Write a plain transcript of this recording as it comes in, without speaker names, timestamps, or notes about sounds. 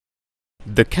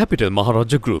The Capital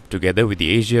Maharaja Group, together with the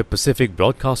Asia Pacific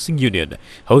Broadcasting Union,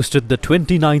 hosted the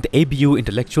 29th ABU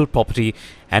Intellectual Property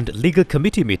and Legal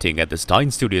Committee meeting at the Stein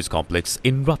Studios complex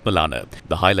in Ratmalana.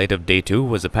 The highlight of Day 2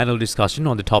 was a panel discussion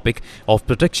on the topic of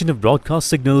protection of broadcast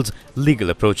signals, legal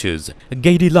approaches.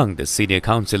 Gaidi Lung, the senior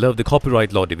counsellor of the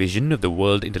Copyright Law Division of the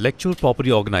World Intellectual Property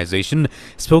Organization,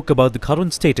 spoke about the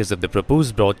current status of the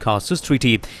proposed Broadcasters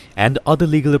Treaty and other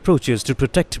legal approaches to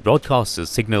protect broadcasters'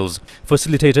 signals.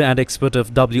 Facilitator and expert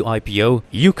of WIPO,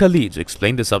 Yuka Leeds,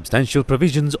 explained the substantial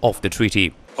provisions of the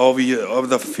treaty. Of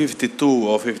the 52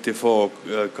 or 54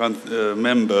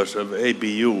 members of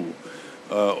ABU,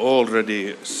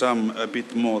 already a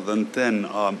bit more than 10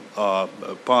 are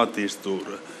parties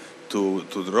to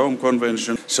the Rome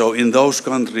Convention. So in those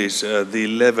countries, the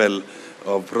level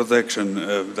of protection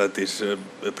that is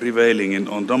prevailing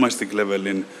on domestic level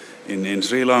in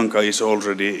Sri Lanka is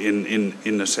already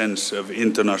in a sense of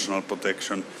international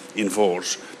protection in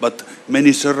force. But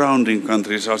many surrounding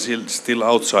countries are still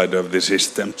outside of the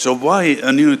system. So why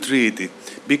a new treaty?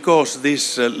 Because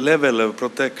this level of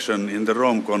protection in the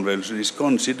Rome Convention is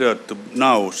considered to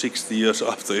now, 60 years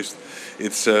after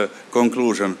its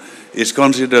conclusion, is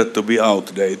considered to be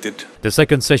outdated. The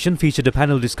second session featured a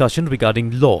panel discussion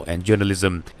regarding law and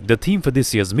journalism. The theme for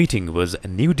this year's meeting was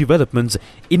new developments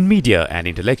in media and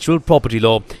intellectual property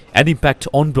law and impact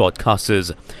on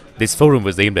broadcasters. This forum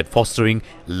was aimed at fostering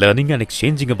learning and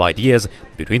exchanging of ideas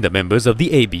between the members of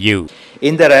the ABU.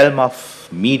 In the realm of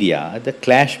media, the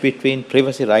clash between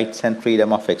privacy rights and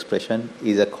freedom of expression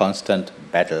is a constant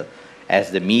battle as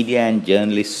the media and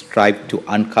journalists strive to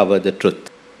uncover the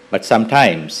truth, but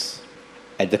sometimes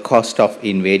at the cost of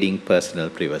invading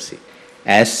personal privacy.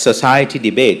 As society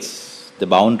debates the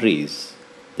boundaries,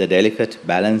 the delicate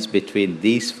balance between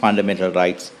these fundamental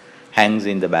rights hangs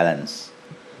in the balance.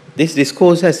 This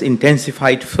discourse has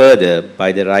intensified further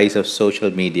by the rise of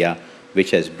social media,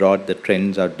 which has brought the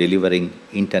trends of delivering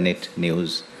internet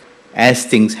news as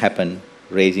things happen,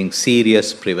 raising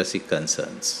serious privacy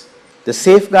concerns. The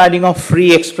safeguarding of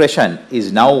free expression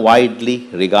is now widely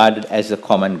regarded as a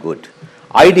common good.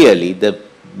 Ideally, the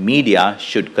media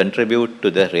should contribute to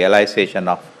the realization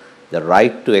of the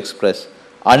right to express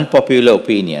unpopular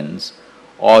opinions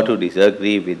or to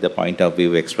disagree with the point of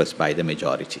view expressed by the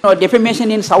majority.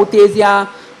 Defamation in South Asia,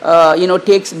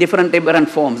 takes different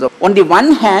forms. On the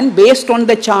one hand, based on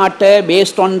the charter,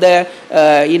 based on the,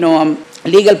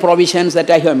 legal provisions that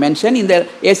I have mentioned, in the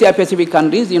Asia Pacific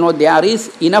countries, there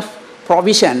is enough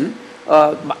provision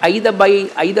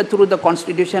either through the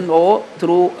constitution or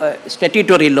through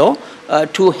statutory law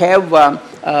to have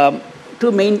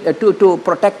to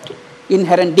protect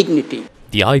inherent dignity.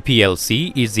 The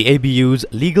IPLC is the ABU's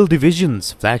Legal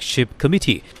Division's flagship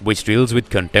committee, which deals with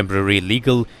contemporary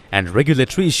legal and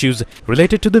regulatory issues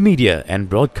related to the media and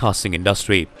broadcasting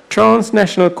industry.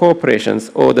 Transnational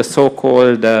corporations, or the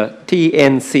so-called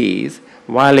TNCs,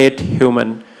 violate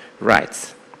human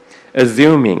rights,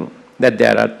 assuming that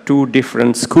there are two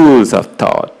different schools of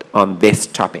thought on this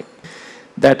topic,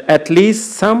 that at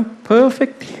least some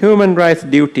perfect human rights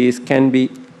duties can be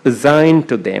assigned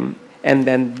to them, and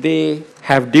then they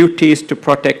have duties to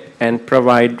protect and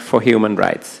provide for human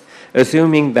rights,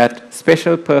 assuming that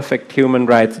special perfect human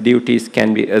rights duties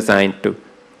can be assigned to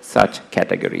such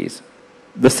categories.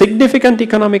 The significant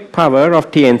economic power of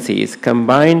TNCs,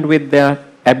 combined with their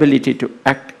ability to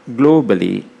act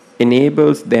globally,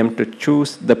 enables them to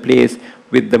choose the place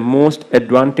with the most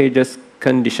advantageous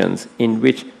conditions in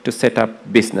which to set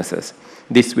up businesses.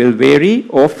 This will vary,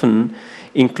 often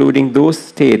including those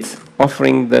states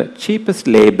offering the cheapest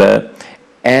labor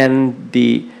and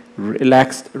the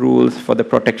relaxed rules for the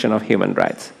protection of human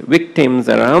rights. Victims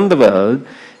around the world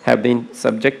have been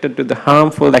subjected to the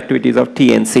harmful activities of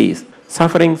TNCs,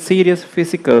 suffering serious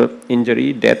physical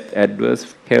injury, death,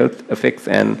 adverse health effects,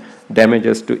 and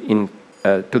damages to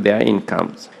their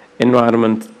incomes,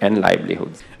 environment, and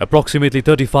livelihoods. Approximately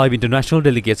 35 international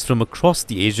delegates from across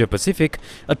the Asia Pacific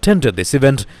attended this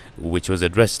event, which was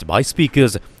addressed by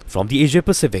speakers from the Asia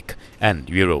Pacific and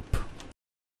Europe.